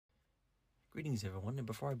Greetings everyone, and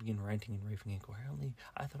before I begin ranting and raving incoherently,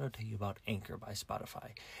 I thought I'd tell you about Anchor by Spotify.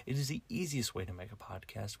 It is the easiest way to make a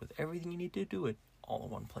podcast with everything you need to do it all in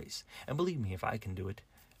one place. And believe me, if I can do it,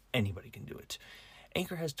 anybody can do it.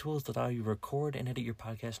 Anchor has tools that allow you to record and edit your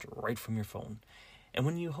podcast right from your phone. And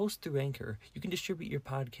when you host through Anchor, you can distribute your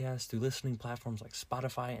podcast through listening platforms like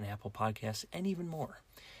Spotify and Apple Podcasts, and even more.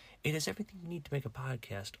 It has everything you need to make a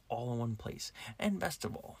podcast all in one place. And best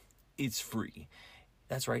of all, it's free.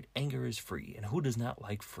 That's right, Anchor is free, and who does not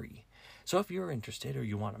like free? So if you're interested or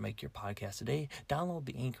you want to make your podcast today, download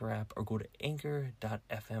the Anchor app or go to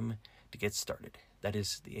anchor.fm to get started. That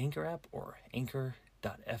is the Anchor app or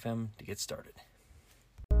anchor.fm to get started.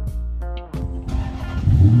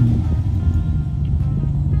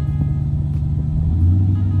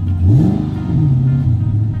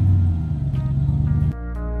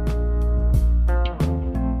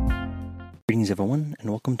 Greetings everyone, and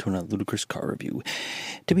welcome to another ludicrous car review.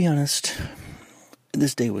 To be honest,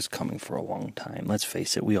 this day was coming for a long time. Let's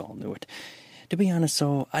face it, we all knew it. To be honest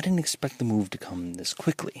though, I didn't expect the move to come this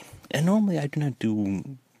quickly. And normally I do not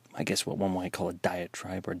do, I guess what one might call a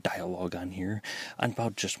diatribe or dialogue on here on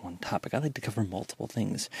about just one topic. I like to cover multiple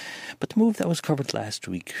things. But the move that was covered last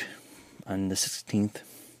week on the 16th,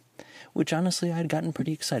 which honestly I'd gotten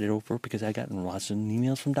pretty excited over because I'd gotten lots of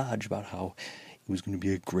emails from Dodge about how it was going to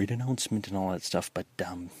be a great announcement and all that stuff, but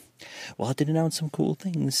while it did announce some cool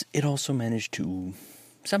things, it also managed to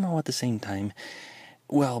somehow at the same time,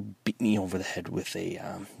 well, beat me over the head with a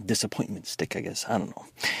disappointment stick, I guess. I don't know.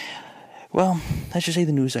 Well, I should say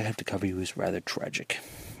the news I have to cover you is rather tragic,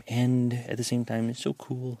 and at the same time, it's so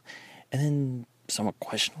cool, and then somewhat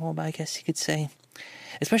questionable, I guess you could say.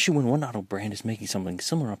 Especially when one auto brand is making something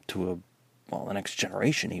similar up to the next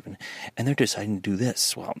generation even, and they're deciding to do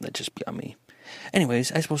this. Well, that just got me.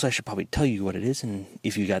 Anyways, I suppose I should probably tell you what it is, and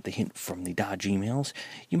if you got the hint from the Dodge emails,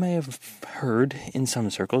 you may have heard in some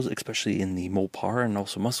circles, especially in the Mopar and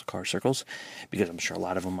also muscle car circles, because I'm sure a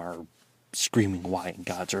lot of them are screaming, why in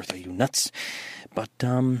God's earth are you nuts? But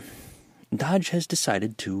Dodge has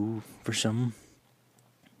decided to, for some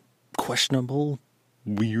questionable,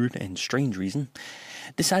 weird, and strange reason,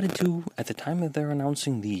 decided to, at the time that they're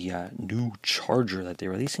announcing the new Charger that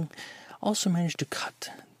they're releasing, also managed to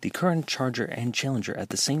cut the current Charger and Challenger at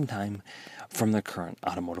the same time from their current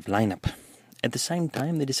automotive lineup. At the same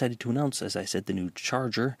time, they decided to announce, as I said, the new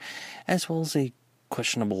Charger, as well as a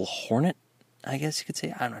questionable Hornet, I guess you could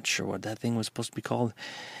say. I'm not sure what that thing was supposed to be called,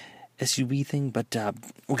 SUV thing, but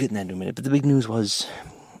we'll get into that in a minute. But the big news was,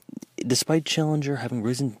 despite Challenger having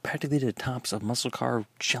risen practically to the tops of muscle car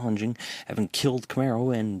challenging, having killed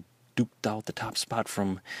Camaro and duped out the top spot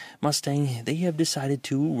from Mustang, they have decided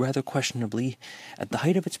to, rather questionably, at the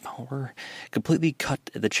height of its power, completely cut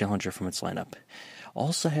the Challenger from its lineup.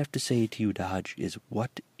 All I have to say to you, Dodge, is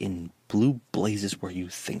what in blue blazes were you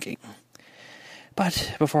thinking?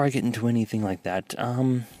 But before I get into anything like that,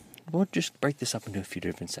 we'll just break this up into a few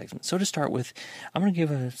different segments. So to start with, I'm going to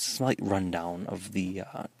give a slight rundown of the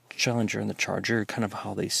Challenger and the Charger, kind of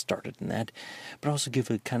how they started in that, but also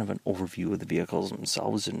give a kind of an overview of the vehicles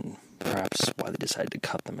themselves and perhaps why they decided to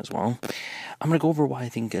cut them as well. I'm going to go over why I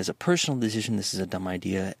think as a personal decision this is a dumb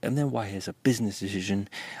idea, and then why as a business decision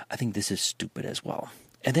I think this is stupid as well.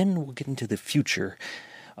 And then we'll get into the future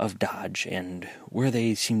of Dodge and where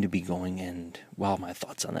they seem to be going, and my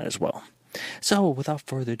thoughts on that as well. So without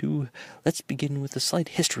further ado, let's begin with a slight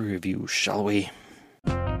history review, shall we?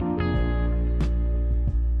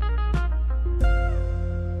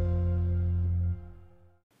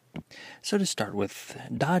 So to start with,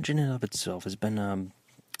 Dodge in and of itself has been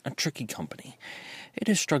a tricky company. It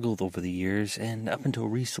has struggled over the years, and up until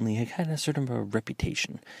recently it had a sort of a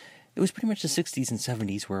reputation. It was pretty much the 60s and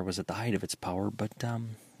 70s where it was at the height of its power, but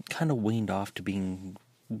kind of waned off to being,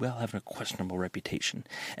 having a questionable reputation.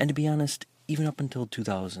 And to be honest, even up until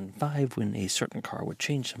 2005, when a certain car would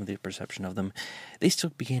change some of the perception of them, they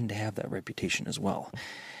still began to have that reputation as well.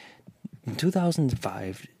 In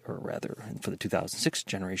 2005, or rather, for the 2006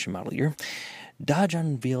 generation model year, Dodge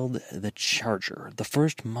unveiled the Charger, the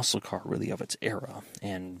first muscle car really of its era,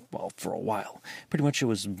 and, for a while. Pretty much it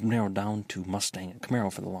was narrowed down to Mustang and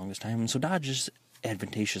Camaro for the longest time, so Dodge's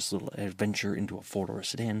advantageous little adventure into a four-door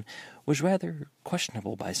sedan was rather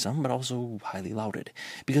questionable by some, but also highly lauded,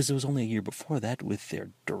 because it was only a year before that with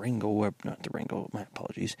their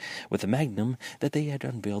with the Magnum, that they had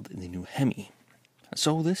unveiled the new Hemi.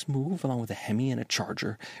 So this move, along with a Hemi and a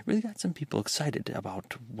Charger, really got some people excited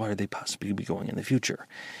about where they possibly be going in the future.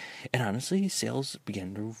 And honestly, sales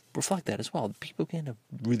began to reflect that as well. People began to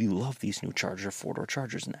really love these new Charger, four-door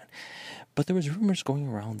Chargers and that. But there was rumors going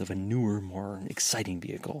around of a newer, more exciting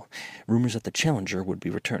vehicle. Rumors that the Challenger would be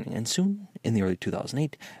returning. And soon, in the early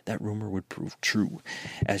 2008, that rumor would prove true,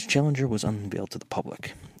 as Challenger was unveiled to the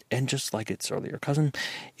public. And just like its earlier cousin,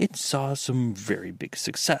 it saw some very big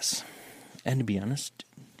success. And to be honest,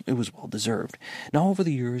 it was well deserved. Now, over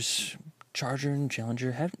the years, Charger and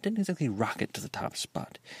Challenger didn't exactly rocket to the top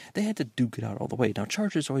spot. They had to duke it out all the way. Now,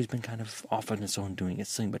 Charger's always been kind of off on its own doing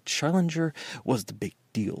its thing, but Challenger was the big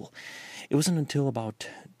deal. It wasn't until about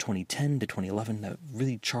 2010 to 2011 that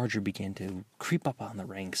really Charger began to creep up on the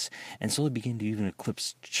ranks and slowly began to even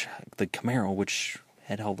eclipse the Camaro, which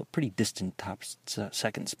had held a pretty distant top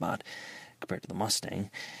second spot compared to the Mustang,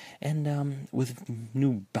 and with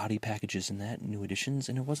new body packages and that, new additions.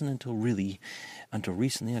 And it wasn't until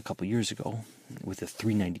recently, a couple years ago, with the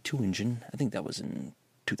 392 engine, I think that was in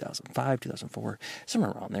 2005, 2004,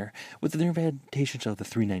 somewhere around there, with the new adaptations of the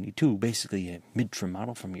 392, basically a mid-trim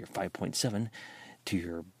model from your 5.7 to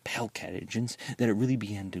your Hellcat engines, that it really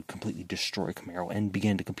began to completely destroy Camaro and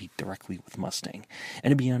began to compete directly with Mustang.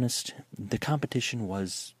 And to be honest, the competition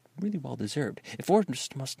was really well deserved. It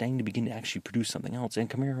forced Mustang to begin to actually produce something else, and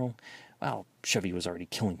Camaro, well, Chevy was already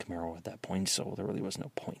killing Camaro at that point, so there really was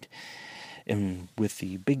no point. And with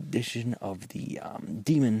the big addition of the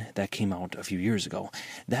Demon that came out a few years ago,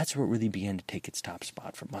 that's where it really began to take its top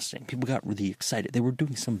spot for Mustang. People got really excited. They were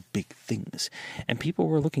doing some big things, and people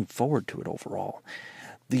were looking forward to it overall.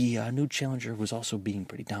 The new Challenger was also being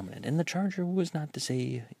pretty dominant, and the Charger was not to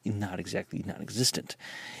say not exactly non-existent.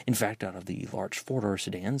 In fact, out of the large four-door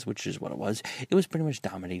sedans, which is what it was pretty much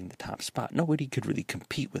dominating the top spot. Nobody could really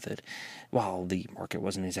compete with it. While the market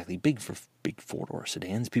wasn't exactly big for big four-door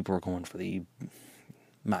sedans, people were going for the,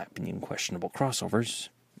 my opinion, questionable crossovers.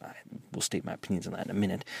 I will state my opinions on that in a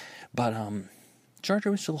minute. But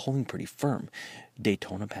Charger was still holding pretty firm.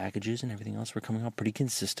 Daytona packages and everything else were coming out pretty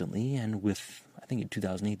consistently, and with, I think in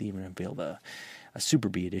 2008 they even unveiled a Super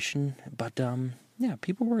B edition. But yeah,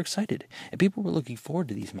 people were excited, and people were looking forward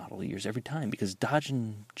to these model years every time, because Dodge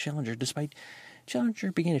and Challenger, despite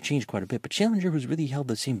Challenger began to change quite a bit, but Challenger has really held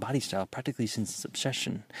the same body style practically since its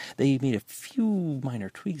obsession. They made a few minor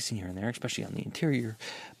tweaks here and there, especially on the interior,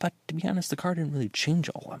 but to be honest, the car didn't really change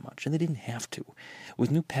all that much, and they didn't have to.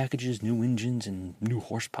 With new packages, new engines, and new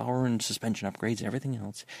horsepower and suspension upgrades and everything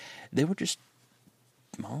else, they were just,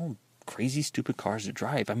 well, crazy, stupid cars to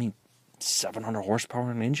drive. I mean, 700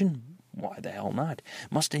 horsepower in an engine? Why the hell not?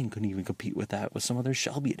 Mustang couldn't even compete with that with some of their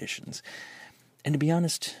Shelby editions. And to be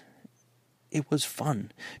honest, it was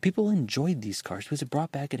fun. People enjoyed these cars because it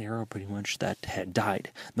brought back an era pretty much that had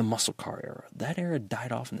died, the muscle car era. That era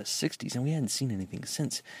died off in the 60s, and we hadn't seen anything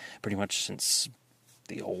since, pretty much since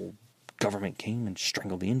the old government came and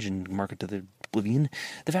strangled the engine market to the oblivion.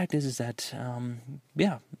 The fact is that,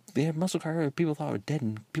 yeah, the muscle car people thought was dead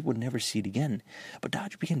and people would never see it again. But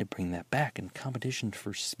Dodge began to bring that back, and competition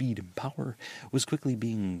for speed and power was quickly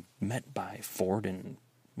being met by Ford and,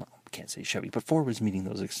 well, can't say Chevy, but Ford was meeting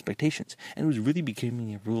those expectations, and it was really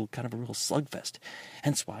becoming a real slugfest.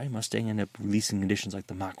 Hence why Mustang ended up releasing editions like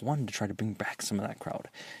the Mach 1 to try to bring back some of that crowd,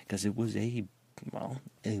 because it was a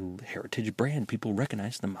heritage brand. People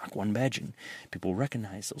recognized the Mach 1 badging. People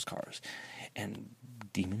recognized those cars. And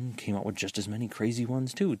Demon came out with just as many crazy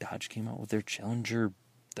ones too. Dodge came out with their Challenger,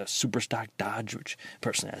 the Superstock Dodge, which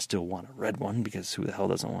personally I still want a red one, because who the hell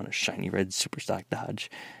doesn't want a shiny red Superstock Dodge?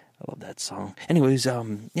 I love that song. Anyways,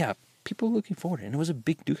 yeah, people were looking forward, and it was a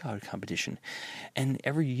big duke-out competition. And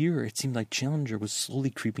every year, it seemed like Challenger was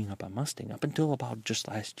slowly creeping up on Mustang, up until about just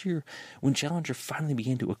last year, when Challenger finally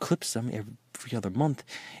began to eclipse them every other month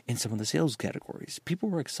in some of the sales categories. People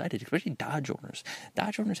were excited, especially Dodge owners.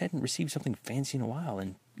 Dodge owners hadn't received something fancy in a while,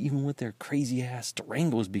 and even with their crazy-ass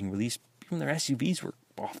Durangos being released, even their SUVs were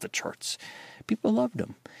off the charts. People loved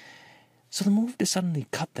them. So the move to suddenly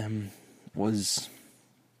cut them was,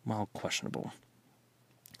 well, questionable.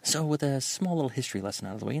 So with a small little history lesson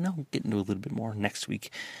out of the way, and I'll get into a little bit more next week,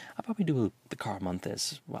 I'll probably do the car month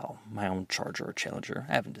as, well, my own Charger or Challenger.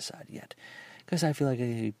 I haven't decided yet, because I feel like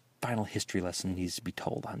a final history lesson needs to be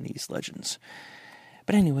told on these legends.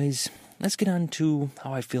 But anyways, let's get on to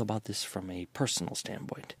how I feel about this from a personal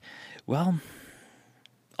standpoint. Well,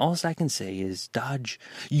 all I can say is, Dodge,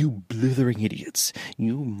 you blithering idiots,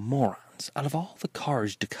 you morons. Out of all the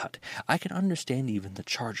cars to cut, I can understand even the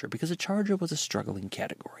Charger, because the Charger was a struggling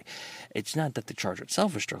category. It's not that the Charger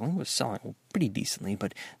itself was struggling, it was selling pretty decently,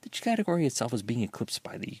 but the category itself was being eclipsed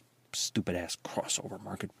by the stupid-ass crossover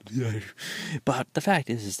market. But the fact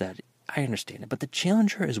is that I understand it. But the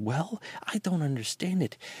Challenger as well, I don't understand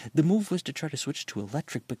it. The move was to try to switch to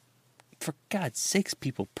electric, but for God's sakes,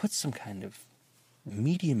 people, put some kind of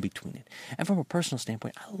medium between it. And from a personal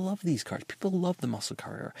standpoint, I love these cars. People love the muscle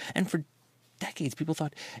car era. And for decades, people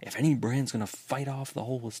thought if any brand's going to fight off the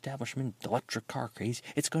whole establishment electric car craze,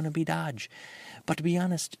 it's going to be Dodge. But to be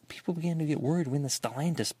honest, people began to get worried when the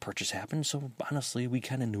Stellantis purchase happened, so honestly, we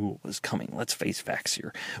kind of knew it was coming. Let's face facts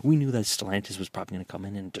here. We knew that Stellantis was probably going to come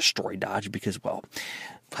in and destroy Dodge because, well,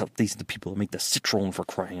 these are the people that make the Citroen, for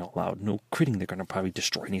crying out loud. No kidding, they're going to probably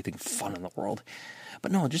destroy anything fun in the world.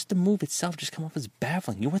 But no, just the move itself just come off as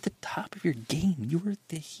baffling. You were at the top of your game. You were at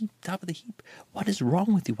the top of the heap. What is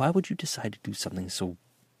wrong with you? Why would you decide to do something so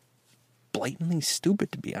blatantly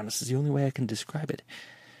stupid, to be honest, is the only way I can describe it.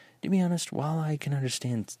 To be honest, while I can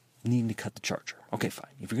understand needing to cut the Charger, okay,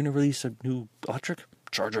 fine. If you're going to release a new electric,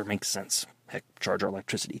 Charger makes sense. Heck, Charger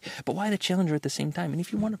electricity. But why the Challenger at the same time? And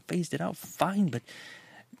if you want to phase it out, fine, but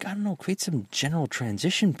I don't know, create some general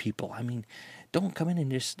transition, people. I mean, don't come in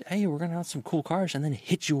and just, hey, we're going to have some cool cars and then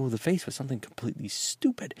hit you over the face with something completely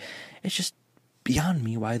stupid. It's just beyond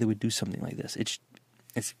me why they would do something like this. It's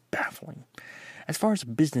baffling. As far as a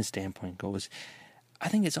business standpoint goes, I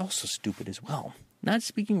think it's also stupid as well. Not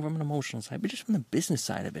speaking from an emotional side, but just from the business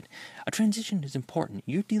side of it. A transition is important.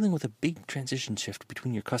 You're dealing with a big transition shift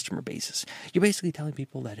between your customer bases. You're basically telling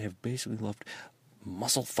people that have basically loved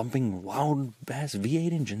muscle-thumping, loud-ass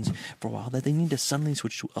V8 engines for a while that they need to suddenly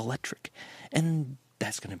switch to electric. And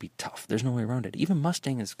that's going to be tough. There's no way around it. Even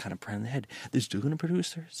Mustang is kind of prime the head. They're still going to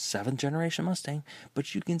produce their 7th generation Mustang,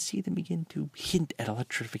 but you can see them begin to hint at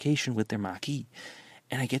electrification with their Mach-E.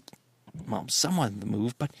 And I get, well, somewhat the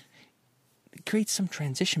move, but it creates some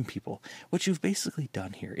transition, people. What you've basically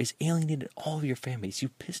done here is alienated all of your fan base.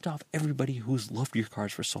 You've pissed off everybody who's loved your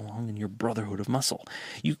cars for so long in your Brotherhood of muscle.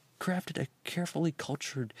 You crafted a carefully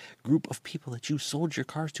cultured group of people that you sold your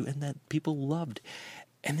cars to and that people loved.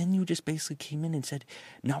 And then you just basically came in and said,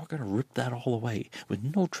 now we're going to rip that all away with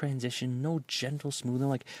no transition, no gentle smoothing.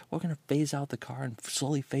 Like, we're going to phase out the car and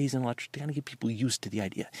slowly phase in electric to kind of get people used to the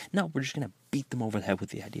idea. No, we're just going to beat them over the head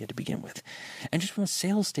with the idea to begin with. And just from a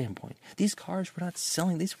sales standpoint, these cars were not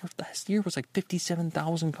selling. Last year was like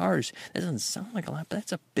 57,000 cars. That doesn't sound like a lot, but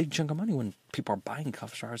that's a big chunk of money when people are buying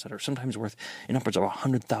cars that are sometimes worth in upwards of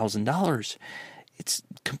 $100,000. It's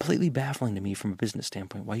completely baffling to me from a business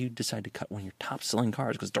standpoint why you decide to cut one of your top-selling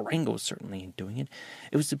cars, because Durango certainly ain't doing it.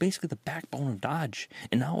 It was basically the backbone of Dodge,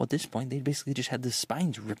 and now at this point, they basically just had the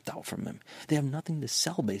spines ripped out from them. They have nothing to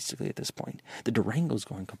sell, basically, at this point. The Durango's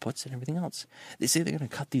going kaput and everything else. They say they're going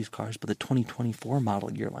to cut these cars, but the 2024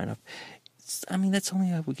 model year lineup, that's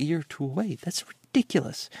only a year or two away. That's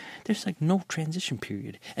ridiculous. There's like no transition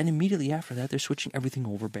period. And immediately after that, they're switching everything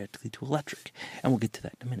over basically to electric. And we'll get to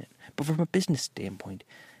that in a minute. But from a business standpoint,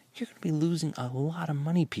 you're going to be losing a lot of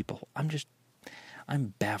money, people.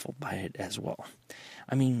 I'm baffled by it as well.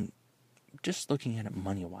 I mean, just looking at it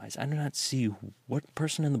money-wise, I do not see what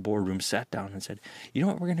person in the boardroom sat down and said, you know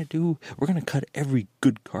what we're going to do? We're going to cut every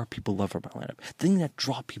good car people love from our lineup. The thing that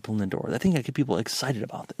draw people in the door. The thing that get people excited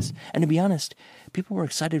about this. And to be honest, people were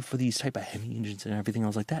excited for these type of Hemi engines and everything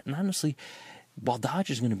else like that. And honestly, while Dodge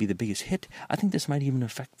is going to be the biggest hit, I think this might even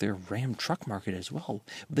affect their Ram truck market as well.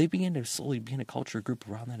 They began to slowly be in a culture group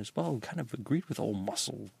around that as well, who kind of agreed with old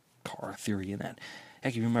muscle car theory and that.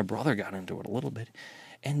 Heck, even my brother got into it a little bit.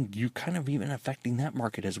 And you kind of even affecting that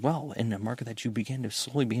market as well, in a market that you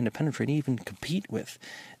slowly begin to penetrate and even compete with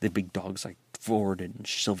the big dogs like Ford and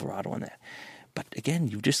Silverado and that. But again,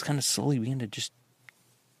 you just kind of slowly begin to just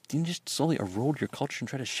slowly erode your culture and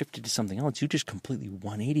try to shift it to something else. You just completely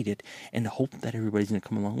 180'd it and hope that everybody's going to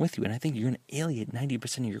come along with you. And I think you're going to alienate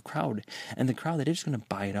 90% of your crowd. And the crowd that is going to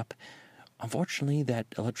buy it up, unfortunately, that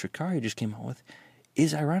electric car you just came out with,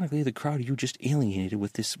 is ironically the crowd you just alienated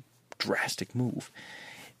with this drastic move.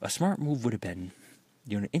 A smart move would have been,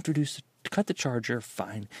 cut the Charger,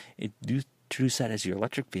 fine, introduce that as your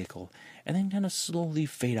electric vehicle, and then kind of slowly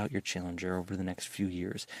fade out your Challenger over the next few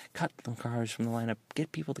years. Cut the cars from the lineup,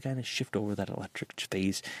 get people to kind of shift over that electric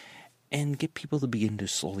phase, and get people to begin to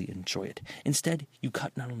slowly enjoy it. Instead, you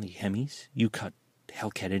cut not only Hemis, you cut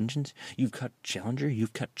Hellcat engines, you've cut Challenger,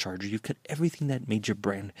 you've cut Charger, you've cut everything that made your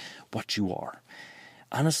brand what you are.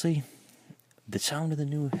 Honestly, the sound of the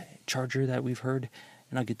new Charger that we've heard,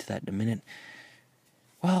 and I'll get to that in a minute.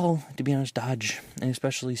 Well, to be honest, Dodge, and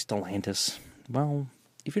especially Stellantis, well,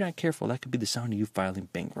 if you're not careful, that could be the sound of you filing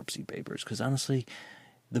bankruptcy papers, because honestly,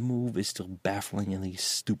 the move is still bafflingly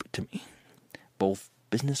stupid to me, both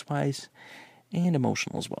business-wise and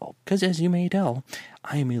emotional as well. Because as you may tell,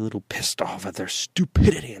 I am a little pissed off at their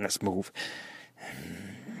stupidity in this move.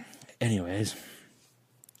 Anyways,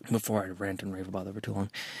 before I rant and rave about it for too long,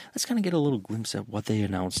 let's kind of get a little glimpse at what they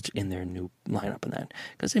announced in their new lineup in that,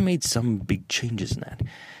 because they made some big changes in that.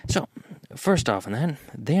 So, first off in that,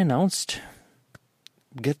 they announced,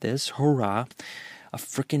 get this, hurrah, a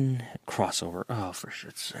freaking crossover. Oh, for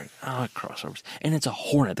shit's sake. Crossovers. And it's a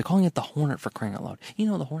Hornet. They're calling it the Hornet for crying out loud. You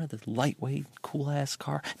know the Hornet, this lightweight, cool-ass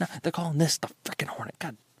car? No, they're calling this the freaking Hornet.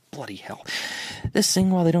 God bloody hell. This thing,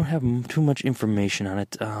 while they don't have too much information on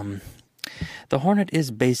it, the Hornet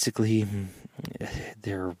is basically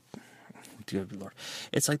their, good Lord,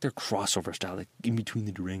 it's like their crossover style, like in between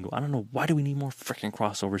the Durango. I don't know, why do we need more freaking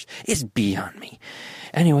crossovers? It's beyond me.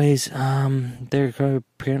 Anyways, they're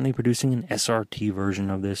apparently producing an SRT version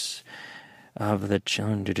of this, of the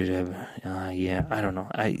yeah, I don't know.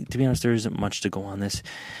 To be honest, there isn't much to go on this.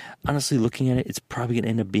 Honestly, looking at it, it's probably going to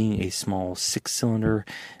end up being a small 6-cylinder.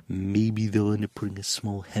 Maybe they'll end up putting a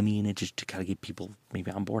small Hemi in it just to kind of get people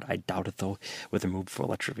maybe on board. I doubt it, though, with their move for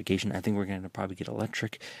electrification. I think we're going to probably get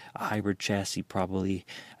electric, a hybrid chassis, probably.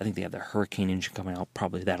 I think they have the Hurricane engine coming out.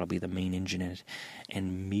 Probably that'll be the main engine in it.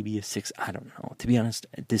 And maybe a 6. I don't know. To be honest,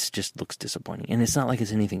 this just looks disappointing. And it's not like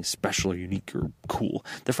it's anything special or unique or cool.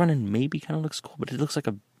 The front end maybe kind of looks cool, but it looks like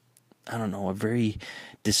a very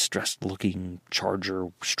distressed looking Charger,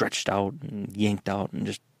 stretched out and yanked out and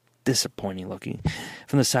just disappointing looking.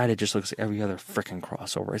 From the side, it just looks like every other frickin'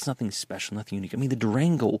 crossover. It's nothing special, nothing unique. I mean, the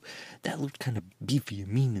Durango, that looked kind of beefy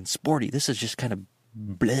and mean and sporty. This is just kind of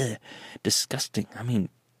bleh, disgusting. I mean,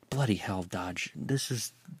 bloody hell, Dodge. This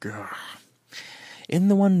is... Ugh. In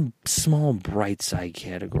the one small bright side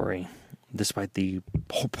category, despite the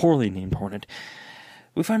poorly named Hornet,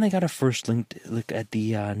 we finally got a first look at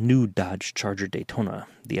the new Dodge Charger Daytona,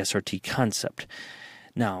 the SRT concept.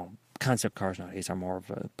 Now, concept cars nowadays are more of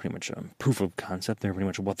a pretty much a proof of concept. They're pretty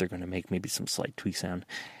much what they're going to make, maybe some slight tweaks on.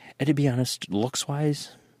 And to be honest,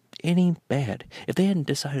 looks-wise, it ain't bad. If they hadn't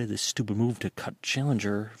decided this stupid move to cut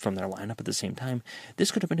Challenger from their lineup at the same time,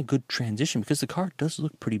 this could have been a good transition because the car does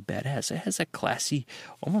look pretty badass. It has that classy,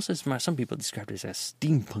 almost as some people described it as a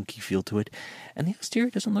steampunky feel to it, and the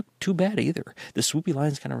exterior doesn't look too bad either. The swoopy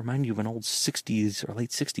lines kind of remind you of an old 60s or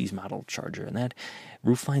late 60s model Charger, and that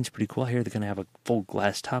roof line's pretty cool. I hear they're going to have a full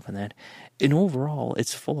glass top in that. And overall,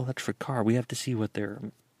 it's a full electric car. We have to see what their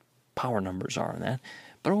power numbers are in that.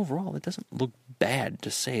 But overall, it doesn't look bad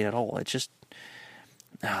to say at all. It's just,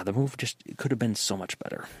 the move it could have been so much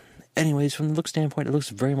better. Anyways, from the look standpoint, it looks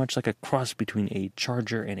very much like a cross between a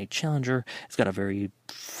Charger and a Challenger. It's got a very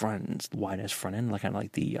wide-ass front end, kind of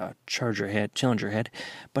like the Challenger head.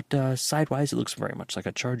 But sidewise, it looks very much like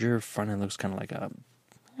a Charger. Front end looks kind of like a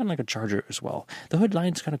Charger as well. The hood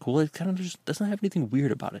line's kind of cool. It kind of just doesn't have anything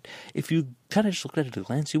weird about it. If you kind of just looked at it at a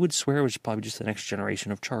glance, you would swear it was probably just the next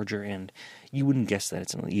generation of Charger, and you wouldn't guess that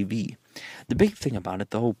it's an EV. The big thing about it,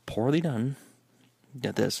 though, poorly done,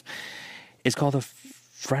 get this, is called a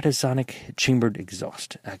Fratasonic chambered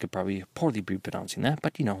exhaust. I could probably poorly be pronouncing that,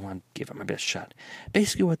 but I'll give it my best shot.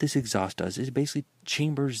 Basically, what this exhaust does is basically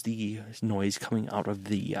chambers the noise coming out of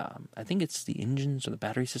the, I think it's the engines or the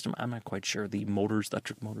battery system. I'm not quite sure. The motors,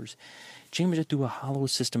 electric motors. Chambers it through a hollow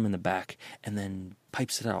system in the back and then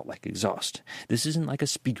pipes it out like exhaust. This isn't like a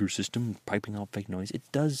speaker system piping out fake noise. It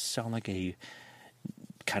does sound like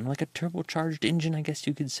kind of like a turbocharged engine, I guess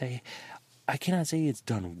you could say. I cannot say it's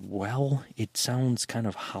done well. It sounds kind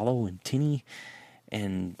of hollow and tinny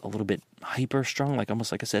and a little bit hyper strong,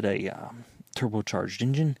 almost like I said, a turbocharged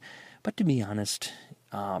engine. But to be honest,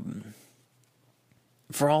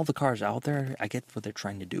 for all the cars out there, I get what they're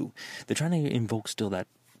trying to do. They're trying to invoke still that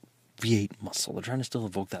V8 muscle. They're trying to still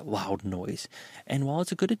evoke that loud noise. And while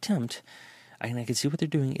it's a good attempt, I can see what they're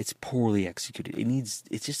doing, it's poorly executed.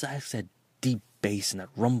 It's just like that deep bass and that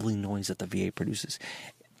rumbling noise that the V8 produces.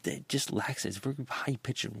 It just lacks it. It's very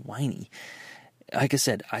high-pitched and whiny. Like I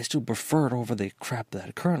said, I still prefer it over the crap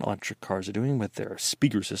that current electric cars are doing with their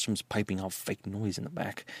speaker systems piping out fake noise in the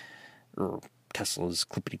back. Or Tesla's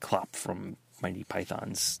clippity-clop from Mighty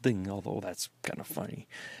Python's thing, although that's kind of funny.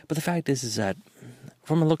 But the fact is that,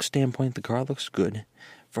 from a look standpoint, the car looks good.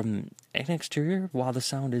 From an exterior, while the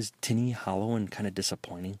sound is tinny, hollow, and kind of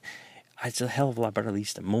disappointing, it's a hell of a lot better, at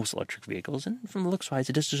least, than most electric vehicles. And from the looks-wise,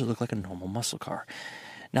 it just doesn't look like a normal muscle car.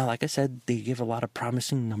 Now, like I said, they give a lot of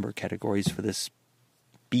promising number categories for this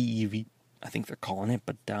BEV, I think they're calling it.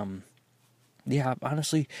 But, yeah,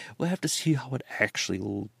 honestly, we'll have to see how it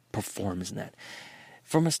actually performs in that.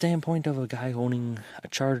 From a standpoint of a guy owning a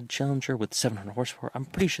Challenger with 700 horsepower, I'm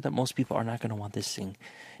pretty sure that most people are not going to want this thing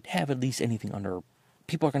to have at least anything under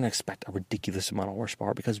people are going to expect a ridiculous amount of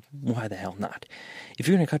horsepower, because why the hell not? If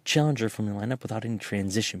you're going to cut Challenger from your lineup without any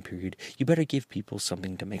transition period, you better give people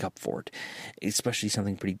something to make up for it, especially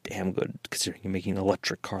something pretty damn good, considering you're making an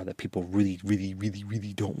electric car that people really, really, really,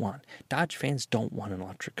 really don't want. Dodge fans don't want an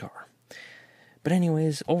electric car. But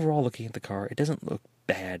anyways, overall, looking at the car, it doesn't look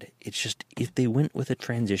bad. It's just, if they went with a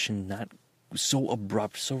transition not so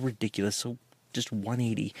abrupt, so ridiculous, so just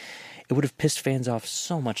 180, it would have pissed fans off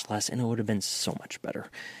so much less, and it would have been so much better.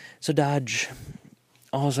 So Dodge,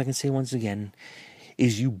 all I can say once again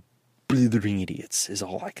is you blithering idiots, is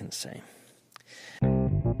all I can say.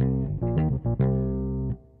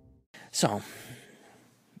 So,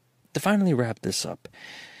 to finally wrap this up,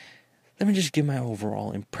 let me just give my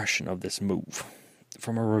overall impression of this move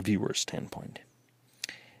from a reviewer's standpoint.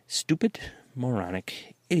 Stupid,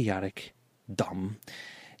 moronic, idiotic, dumb,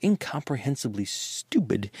 incomprehensibly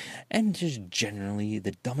stupid, and just generally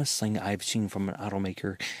the dumbest thing I've seen from an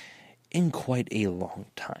automaker in quite a long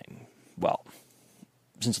time. Well,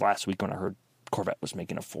 since last week when I heard Corvette was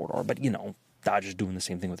making a four-door, but Dodge is doing the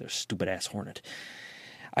same thing with their stupid-ass Hornet.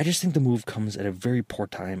 I just think the move comes at a very poor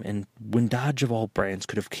time, and when Dodge of all brands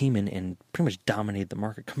could have came in and pretty much dominated the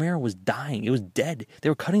market. Camaro was dying. It was dead. They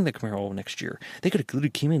were cutting the Camaro next year. They could have literally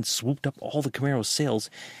came in, swooped up all the Camaro sales,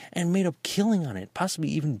 and made a killing on it, possibly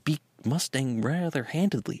even beat Mustang rather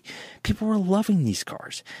handedly. People were loving these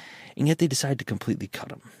cars, and yet they decided to completely cut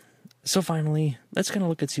them. So finally, let's kind of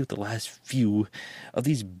look and see what the last few of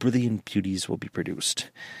these brilliant beauties will be produced,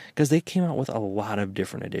 because they came out with a lot of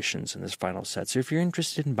different editions in this final set. So if you're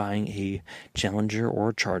interested in buying a Challenger or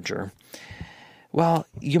a Charger, well,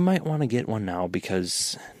 you might want to get one now,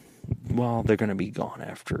 because, well, they're going to be gone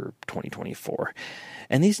after 2024.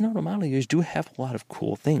 And these model years do have a lot of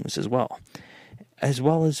cool things as well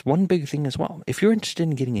as one big thing as well. If you're interested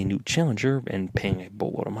in getting a new Challenger and paying a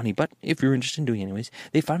boatload of money, but if you're interested in doing it anyways,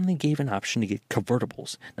 they finally gave an option to get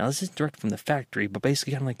convertibles. Now, this is direct from the factory, but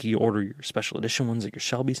basically kind of like you order your special edition ones, like your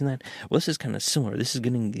Shelbys and that. Well, this is kind of similar. This is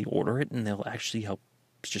getting you order it, and they'll actually help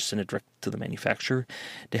just send it direct to the manufacturer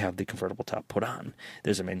to have the convertible top put on.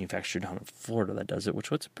 There's a manufacturer down in Florida that does it,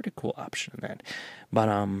 which was a pretty cool option in that. But,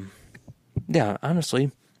 yeah,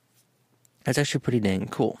 honestly, that's actually pretty dang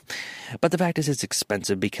cool. But the fact is, it's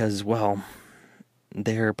expensive because, well,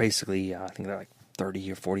 they're basically, I think they're like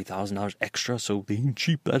 $30,000 or $40,000 extra, so they ain't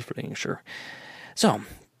cheap, that's for dang sure. So,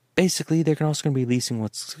 basically, they're also going to be releasing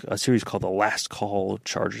what's a series called the Last Call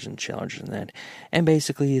Chargers and Challengers and that. And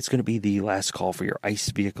basically, it's going to be the last call for your ICE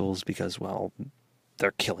vehicles because, well,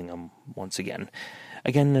 they're killing them once again.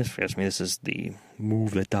 Again, if you ask me, this is the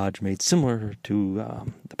move that Dodge made, similar to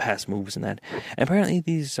the past moves and that. And apparently,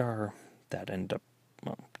 these are that end up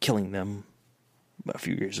killing them a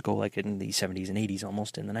few years ago, like in the 70s and 80s,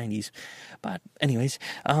 almost in the 90s. But anyways,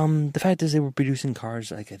 the fact is they were producing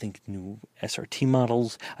cars, like I think new SRT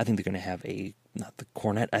models. I think they're going to have not the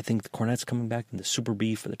Cornet, I think the Cornet's coming back, and the Super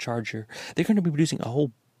B for the Charger. They're going to be producing a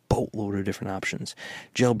whole boatload of different options.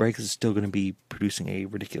 Jailbreak is still going to be producing a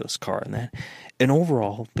ridiculous car in that. And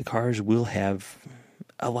overall, the cars will have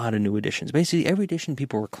a lot of new additions. Basically, every edition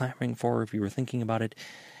people were clamoring for, if you were thinking about it,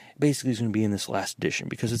 basically is going to be in this last edition,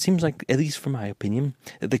 because it seems like, at least from my opinion,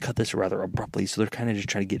 that they cut this rather abruptly, so they're kind of just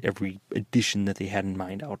trying to get every edition that they had in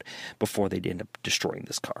mind out before they'd end up destroying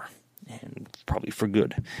this car, and probably for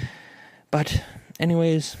good. But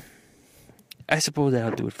anyways, I suppose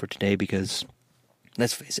that'll do it for today, because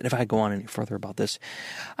let's face it, if I go on any further about this,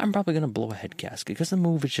 I'm probably going to blow a head gasket, because the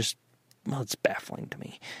move is just, well, it's baffling to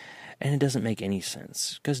me. And it doesn't make any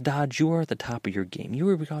sense. Because Dodge, you are at the top of your game. You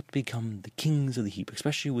are about to become the kings of the heap,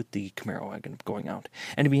 especially with the Camaro wagon going out.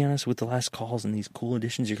 And to be honest, with the last calls and these cool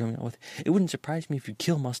additions you're coming out with, it wouldn't surprise me if you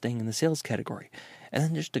kill Mustang in the sales category. And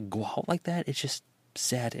then just to go out like that, it's just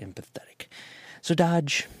sad and pathetic. So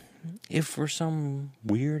Dodge, if for some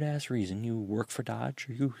weird-ass reason you work for Dodge,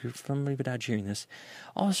 or you hear somebody for Dodge hearing this,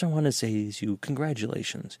 also want to say to you,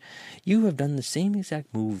 congratulations. You have done the same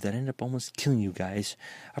exact move that ended up almost killing you guys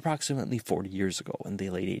approximately 40 years ago in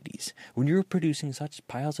the late 80s, when you were producing such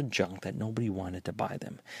piles of junk that nobody wanted to buy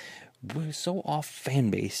them. We're so off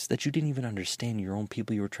fan base that you didn't even understand your own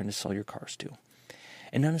people you were trying to sell your cars to.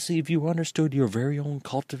 And honestly, if you understood your very own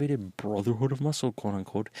cultivated brotherhood of muscle,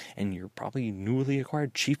 quote-unquote, and your probably newly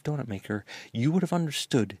acquired chief donut maker, you would have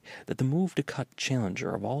understood that the move to cut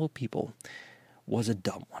Challenger, of all people, was a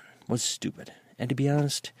dumb one, was stupid, and to be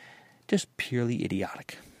honest, just purely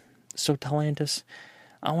idiotic. So, Talantis,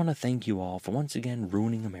 I want to thank you all for once again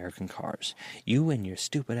ruining American cars. You and your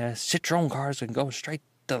stupid-ass Citroen cars can go straight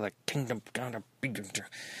of the kingdom gonna be.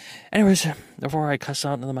 Anyways, before I cuss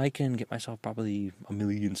out into the mic and get myself probably a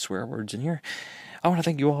million swear words in here, I want to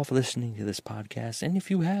thank you all for listening to this podcast. And if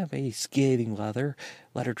you have a scathing letter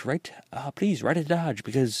to write, please write it to Dodge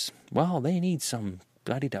because, well, they need some.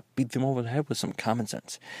 I need to beat them over the head with some common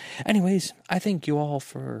sense. Anyways, I thank you all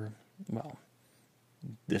for, well,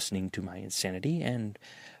 listening to my insanity, and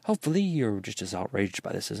hopefully you're just as outraged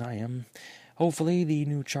by this as I am. Hopefully the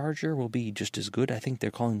new Charger will be just as good. I think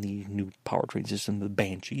they're calling the new powertrain system the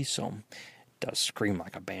Banshee, so it does scream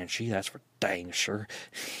like a Banshee, that's for dang sure.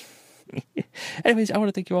 Anyways, I want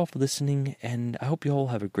to thank you all for listening, and I hope you all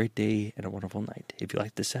have a great day and a wonderful night. If you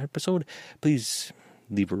liked this episode, please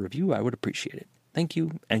leave a review. I would appreciate it. Thank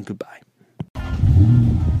you, and goodbye.